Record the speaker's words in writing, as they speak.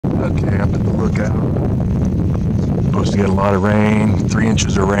Okay, up at the lookout. Supposed to get a lot of rain, 3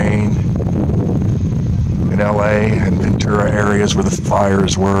 inches of rain in LA and Ventura areas where the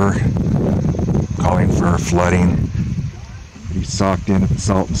fires were, calling for flooding. Pretty socked in at the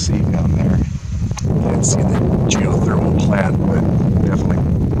Salton Sea down there. Can't see the geothermal plant, but definitely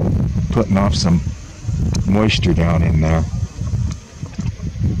putting off some moisture down in there.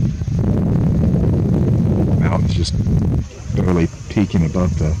 Mountains just barely peeking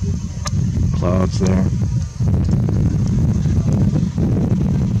above the clouds there.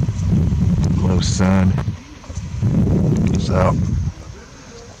 Low sun. So,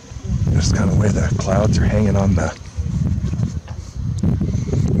 just kind of the way the clouds are hanging on the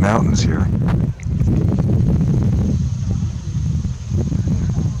mountains here.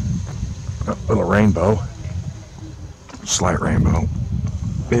 A little rainbow. Slight rainbow.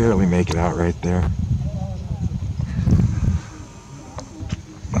 Barely make it out right there.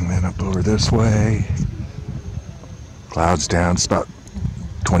 And then up over this way. Clouds down. It's about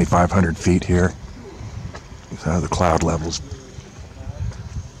 2,500 feet here. So the cloud levels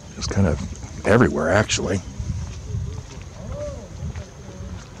just kind of everywhere, actually.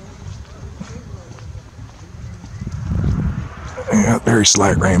 Yeah, very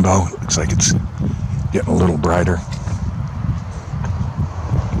slight rainbow. Looks like it's getting a little brighter.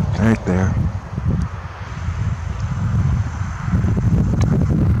 Right there.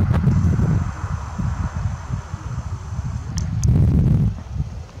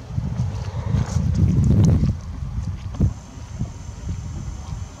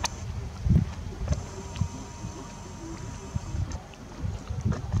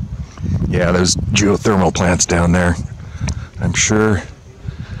 Yeah, there's geothermal plants down there. I'm sure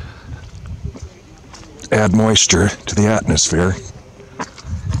add moisture to the atmosphere.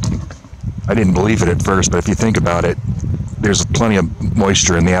 I didn't believe it at first, but if you think about it, there's plenty of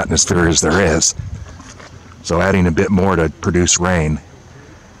moisture in the atmosphere as there is. So adding a bit more to produce rain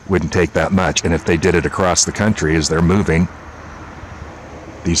wouldn't take that much. And if they did it across the country as they're moving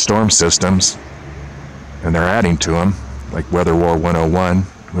these storm systems, and they're adding to them, like Weather War 101,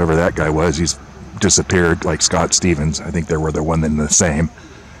 whoever that guy was, he's disappeared, like Scott Stevens. I think they were the one and the same.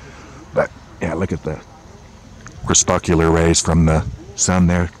 But yeah, look at the crepuscular rays from the sun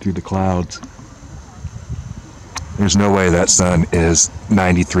there through the clouds. There's no way that sun is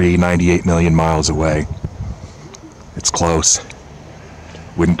 93, 98 million miles away. It's close.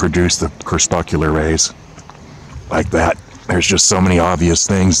 Wouldn't produce the crepuscular rays like that. There's just so many obvious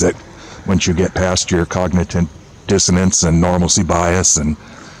things that once you get past your cognitive dissonance and normalcy bias and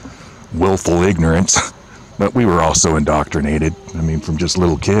willful ignorance, but we were also indoctrinated. I mean, from just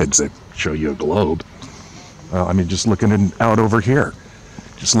little kids that show you a globe. I mean, just looking out over here,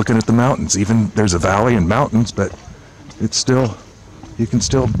 just looking at the mountains. Even there's a valley and mountains, but it's still, you can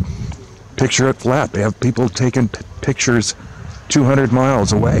still picture it flat. They have people taking pictures 200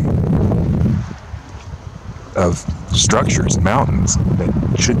 miles away of structures, mountains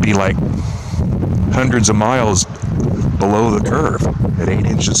that should be like hundreds of miles below the curve at 8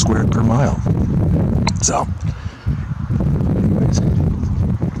 inches squared per mile. So, anyways,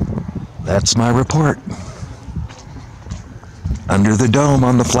 that's my report. Under the dome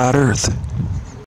on the flat earth.